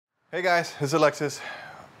Hey guys, this is Alexis,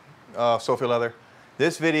 Sophie Leather.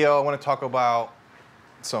 This video, I want to talk about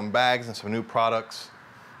some bags and some new products.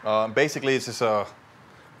 Basically, it's just a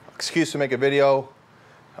excuse to make a video.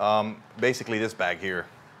 Basically, this bag here.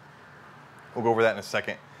 We'll go over that in a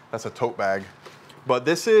second. That's a tote bag. But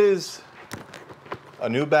this is a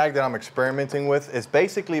new bag that I'm experimenting with. It's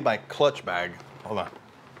basically my clutch bag. Hold on.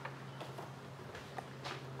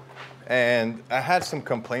 And I had some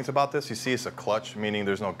complaints about this. You see, it's a clutch, meaning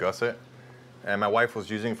there's no gusset. And my wife was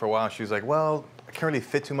using it for a while. And she was like, well, I can't really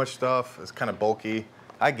fit too much stuff. It's kind of bulky.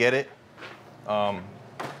 I get it. To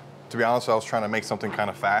be honest, I was trying to make something kind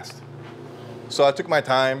of fast. So I took my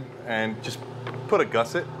time and just put a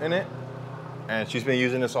gusset in it. And she's been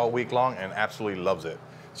using this all week long and absolutely loves it.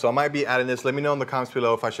 So I might be adding this. Let me know in the comments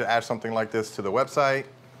below if I should add something like this to the website.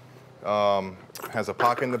 Has a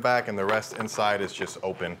pocket in the back and the rest inside is just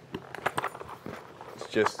open.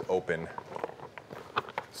 Just open.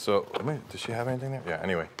 So, does she have anything there? Yeah,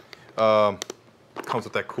 anyway. Comes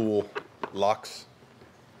with that cool locks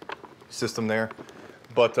system there.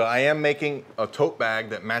 But I am making a tote bag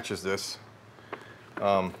that matches this.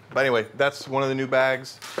 But anyway, that's one of the new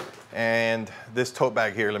bags. And this tote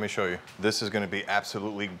bag here, let me show you. This is gonna be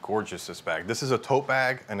absolutely gorgeous, this bag. This is a tote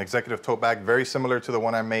bag, an executive tote bag, very similar to the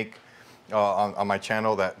one I make on my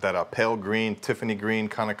channel, that pale green, Tiffany green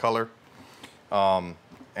kind of color.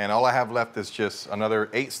 And all I have left is just another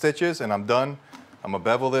 8 stitches and I'm done. I'm gonna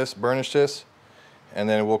bevel this, burnish this, and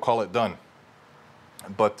then we'll call it done.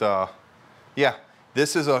 But yeah,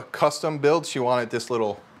 this is a custom build. She wanted this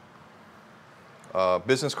little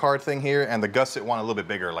business card thing here, and the gusset wanted a little bit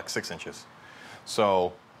bigger, like 6 inches.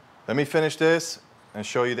 So let me finish this and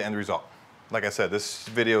show you the end result. Like I said, this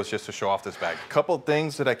video is just to show off this bag. A couple of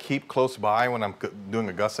things that I keep close by when I'm doing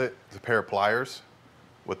a gusset is a pair of pliers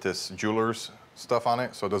with this jeweler's stuff on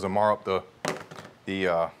it, so it doesn't mar up the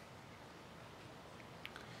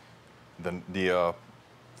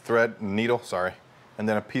thread needle, sorry, and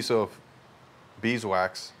then a piece of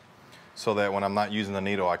beeswax so that when I'm not using the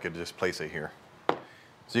needle I could just place it here.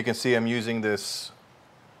 So you can see I'm using this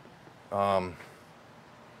whatchamacallit,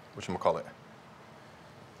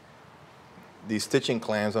 these stitching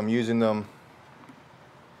clamps. I'm using them,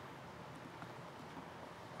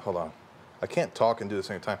 hold on, I can't talk and do it at the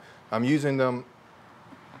same time. I'm using them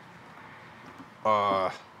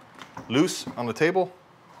loose on the table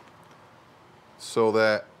so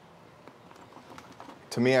that,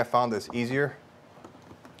 to me, I found this easier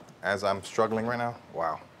as I'm struggling right now.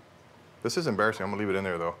 Wow. This is embarrassing. I'm gonna leave it in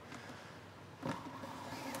there though.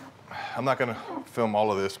 I'm not gonna film all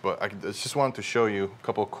of this, but I just wanted to show you a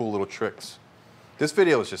couple of cool little tricks. This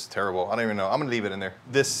video is just terrible. I don't even know. I'm gonna leave it in there.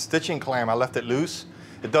 This stitching clamp, I left it loose.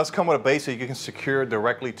 It does come with a base so you can secure it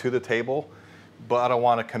directly to the table, but I don't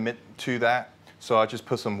want to commit to that. So I just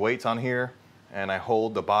put some weights on here and I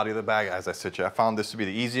hold the body of the bag as I stitch it. I found this to be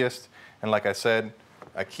the easiest. And like I said,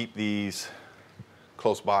 I keep these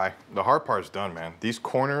close by. The hard part is done, man. These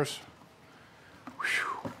corners,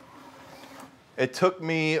 whew. It took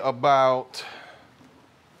me about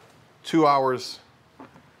 2 hours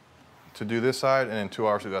to do this side and then 2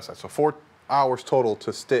 hours to do that side. So 4 hours total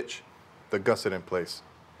to stitch the gusset in place.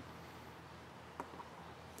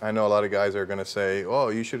 I know a lot of guys are gonna say, oh,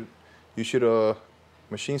 you should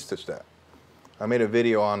machine stitch that. I made a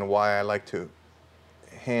video on why I like to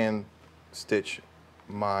hand stitch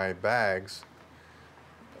my bags.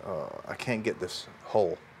 I can't get this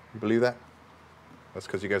hole. You believe that? That's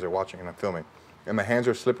because you guys are watching and I'm filming. And my hands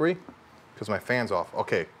are slippery because my fan's off.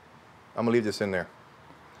 Okay, I'm gonna leave this in there.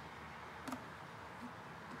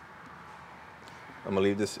 I'm gonna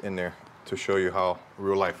leave this in there to show you how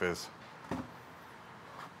real life is.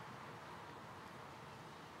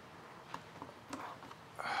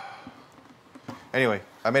 Anyway,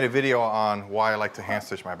 I made a video on why I like to hand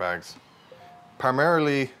stitch my bags.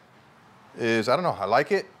 Primarily is, I don't know, I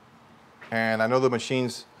like it. And I know the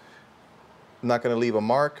machine's not gonna leave a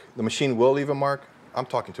mark. The machine will leave a mark. I'm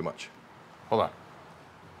talking too much. Hold on.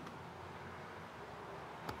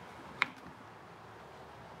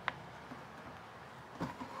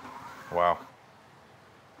 Wow.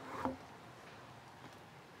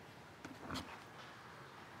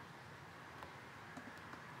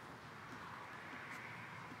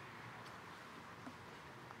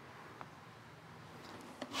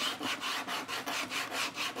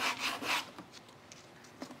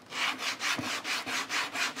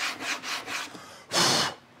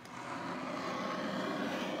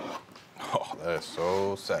 Oh, that is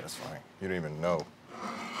so satisfying. You don't even know.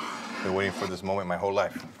 I've been waiting for this moment my whole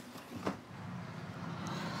life.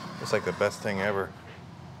 It's like the best thing ever.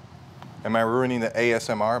 Am I ruining the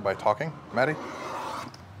ASMR by talking, Maddie?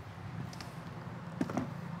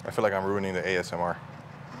 I feel like I'm ruining the ASMR.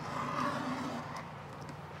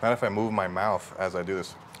 Not if I move my mouth as I do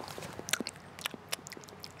this.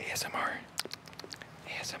 ASMR.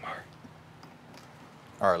 ASMR.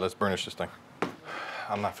 All right, let's burnish this thing.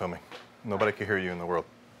 I'm not filming. Nobody can hear you in the world.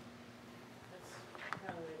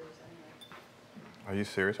 Are you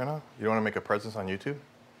serious right now? You don't want to make a presence on YouTube?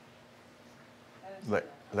 Let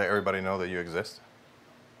everybody know that you exist?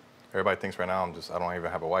 Everybody thinks right now I don't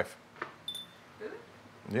even have a wife. Really?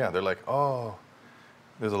 Yeah, they're like, oh,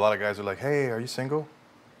 there's a lot of guys who are like, hey, are you single?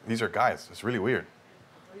 These are guys. It's really weird.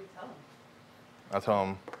 What do you tell them? I tell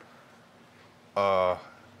them,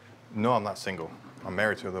 no, I'm not single. I'm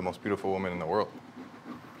married to the most beautiful woman in the world.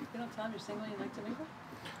 You don't tell them you're single and you like to mingle?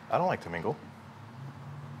 I don't like to mingle.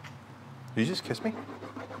 You just kiss me?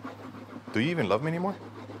 Do you even love me anymore?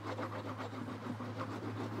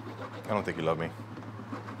 I don't think you love me.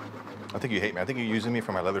 I think you hate me. I think you're using me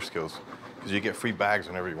for my leather skills because you get free bags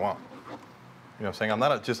whenever you want. You know what I'm saying? I'm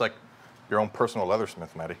not just like your own personal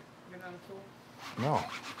leathersmith, Maddie. You're not a fool? No.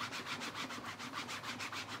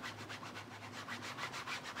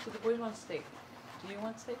 So the boys want steak. Do you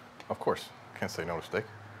want steak? Of course. I can't say no to steak.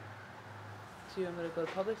 So you want me to go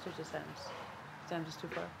to Publix or just Sam's? Sam's is too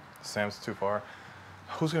far. Sam's too far.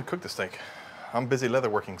 Who's gonna cook the steak? I'm busy leather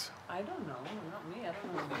workings. I don't know. Not me. I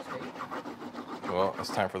don't know how to make steak. Well, it's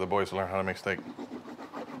time for the boys to learn how to make steak.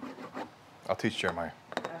 I'll teach Jeremiah.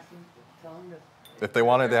 Ask them, tell them that. If they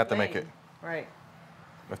want it, they have to make it. Right.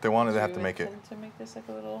 If they want it, they Do have you to make it. intend to make this like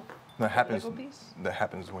a little That happens. Lego piece? That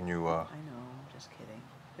happens when you. I know. I'm just kidding.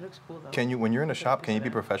 It looks cool though. Can you, when you're in the shop, can you be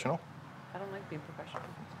professional? I don't like being professional.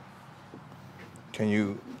 Can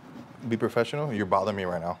you be professional? You're bothering me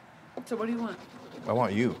right now. So what do you want? I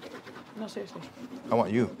want you. No, seriously. I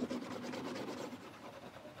want you.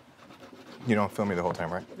 You don't film me the whole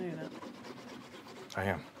time, right? No, you're not. I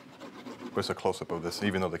am. But it's a close-up of this,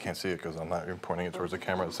 even though they can't see it because I'm not even pointing it towards the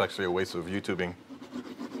camera. It's actually a waste of YouTubing.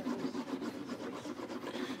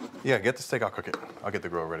 Yeah, get the steak, I'll cook it. I'll get the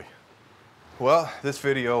grill ready. Well, this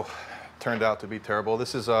video turned out to be terrible.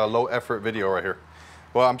 This is a low-effort video right here.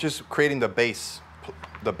 Well, I'm just creating the base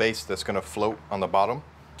that's gonna float on the bottom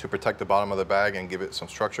to protect the bottom of the bag and give it some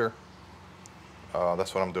structure.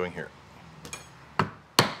 That's what I'm doing here.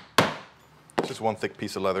 It's just one thick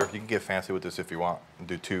piece of leather. You can get fancy with this if you want.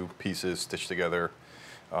 Do 2 pieces stitched together.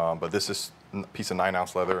 But this is a piece of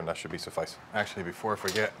 9-ounce leather and that should be suffice. Actually, before I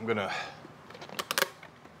forget, I'm gonna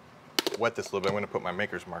wet this a little bit. I'm gonna put my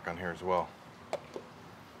maker's mark on here as well.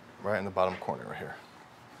 Right in the bottom corner right here.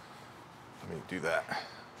 Let me do that.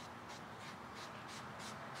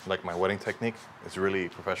 Like my wetting technique, it's really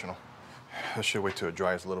professional. I should wait till it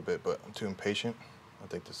dries a little bit, but I'm too impatient. I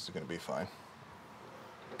think this is gonna be fine.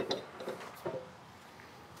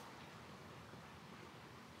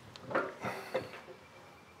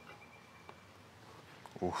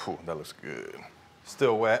 Ooh, that looks good.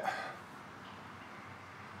 Still wet,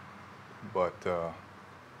 but I'm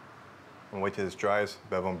gonna wait till this dries,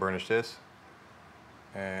 bevel and burnish this,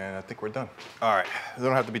 and I think we're done. All right, they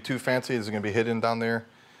don't have to be too fancy. This is gonna be hidden down there.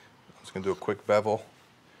 I'm just gonna do a quick bevel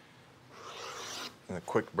and a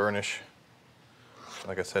quick burnish.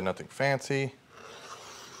 Like I said, nothing fancy.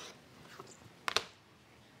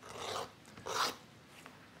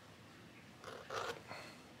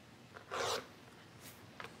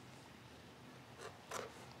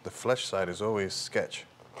 The flesh side is always sketch.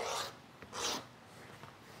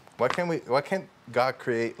 Why can't God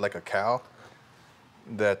create like a cow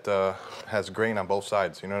that has grain on both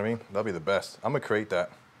sides? You know what I mean? That'll be the best. I'm gonna create that.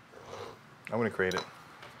 I'm gonna create it.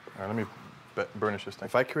 All right, let me burnish this thing.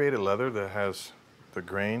 If I create a leather that has the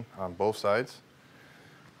grain on both sides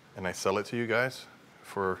and I sell it to you guys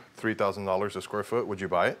for $3,000 a square foot, would you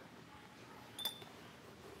buy it?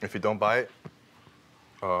 If you don't buy it,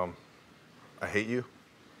 I hate you.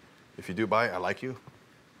 If you do buy it, I like you.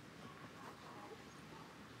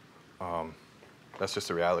 That's just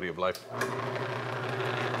the reality of life.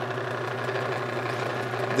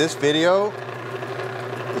 This video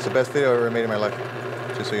is the best video I've ever made in my life,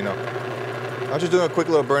 just so you know. I'm just doing a quick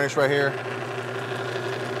little burnish right here.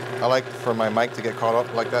 I like for my mic to get caught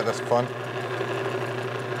up like that, that's fun.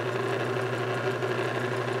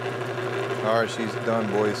 All right, she's done,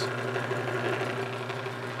 boys.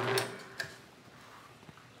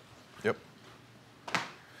 Yep.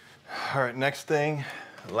 All right, next thing,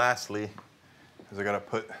 lastly, is I gotta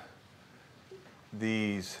put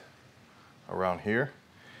these around here.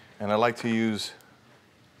 And I like to use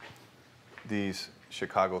these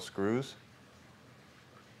Chicago screws.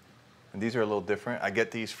 And these are a little different. I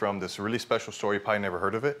get these from this really special store, you probably never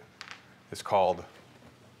heard of it. It's called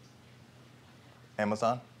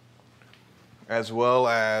Amazon. as well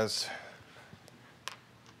as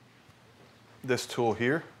this tool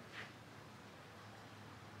here.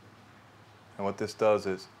 And what this does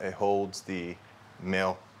is it holds the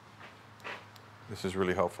mill. This is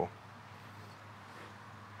really helpful.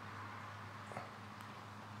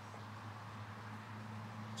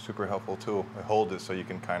 Super helpful tool. It holds it so you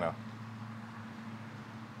can kind of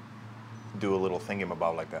do a little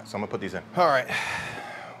thingamabob like that. So I'm gonna put these in. All right,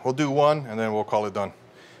 we'll do one and then we'll call it done.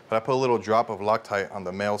 But I put a little drop of Loctite on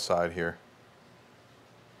the male side here.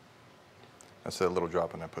 I said a little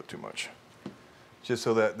drop and I put too much. Just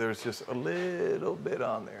so that there's just a little bit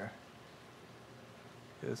on there.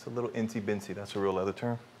 It's a little incy bincy, that's a real leather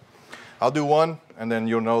term. I'll do one and then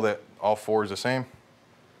you'll know that all four is the same.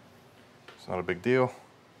 It's not a big deal.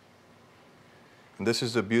 And this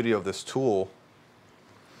is the beauty of this tool,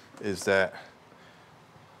 is that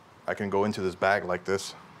I can go into this bag like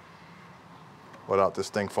this without this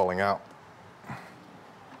thing falling out.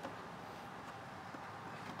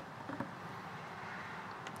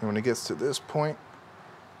 And when it gets to this point,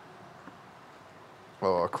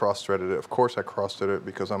 well, I cross-threaded it. Of course I cross-threaded it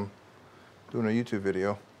because I'm doing a YouTube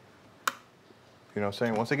video. You know what I'm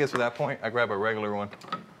saying? Once it gets to that point, I grab a regular one.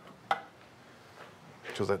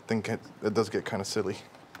 Because I think it does get kind of silly.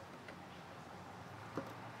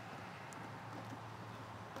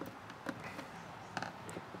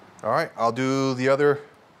 All right, I'll do the other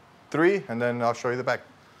 3 and then I'll show you the bag.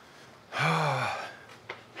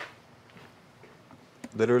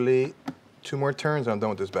 Literally 2 more turns and I'm done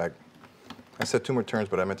with this bag. I said 2 more turns,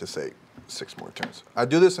 but I meant to say 6 more turns. I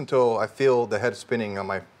do this until I feel the head spinning on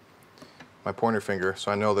my pointer finger,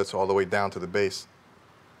 so I know that's all the way down to the base.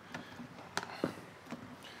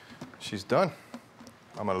 She's done.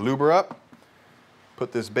 I'm gonna lube her up,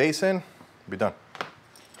 put this base in, be done.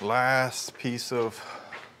 Last piece of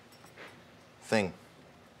thing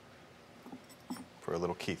for a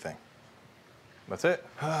little key thing. That's it.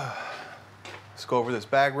 Let's go over this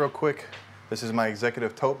bag real quick. This is my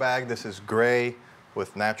executive tote bag. This is gray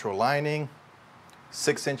with natural lining,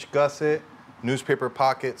 6-inch gusset, newspaper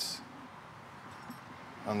pockets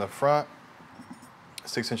on the front,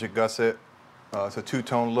 6-inch gusset. It's a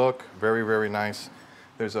 2-tone look, very, very nice.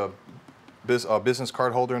 There's a business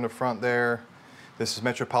card holder in the front there. This is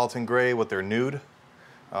Metropolitan Gray with their nude.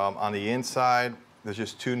 On the inside, there's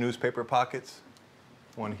just 2 newspaper pockets,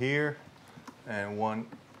 one here and one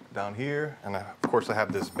down here. And of course I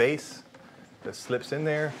have this base that slips in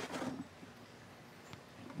there.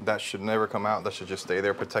 That should never come out. That should just stay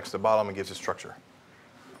there, protects the bottom and gives it structure.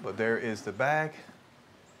 But there is the bag.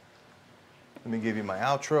 Let me give you my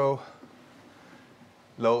outro.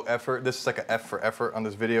 Low effort. This is like an F for effort on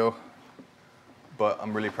this video, but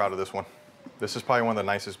I'm really proud of this one. This is probably one of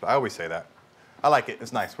the nicest. I always say that. I like it.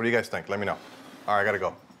 It's nice. What do you guys think? Let me know. All right, I gotta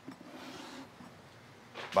go.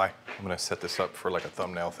 Bye. I'm gonna set this up for like a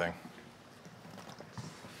thumbnail thing.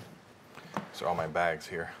 These are all my bags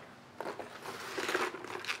here.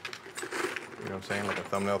 You know what I'm saying? Like a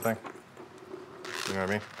thumbnail thing. You know what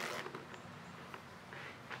I mean?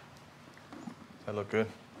 Does that look good?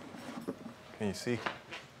 Can you see?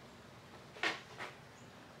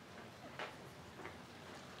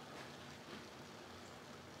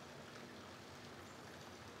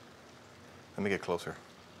 Let me get closer.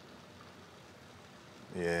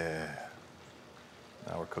 Yeah.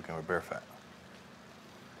 Now we're cooking with bare fat.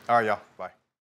 All right, y'all. Bye.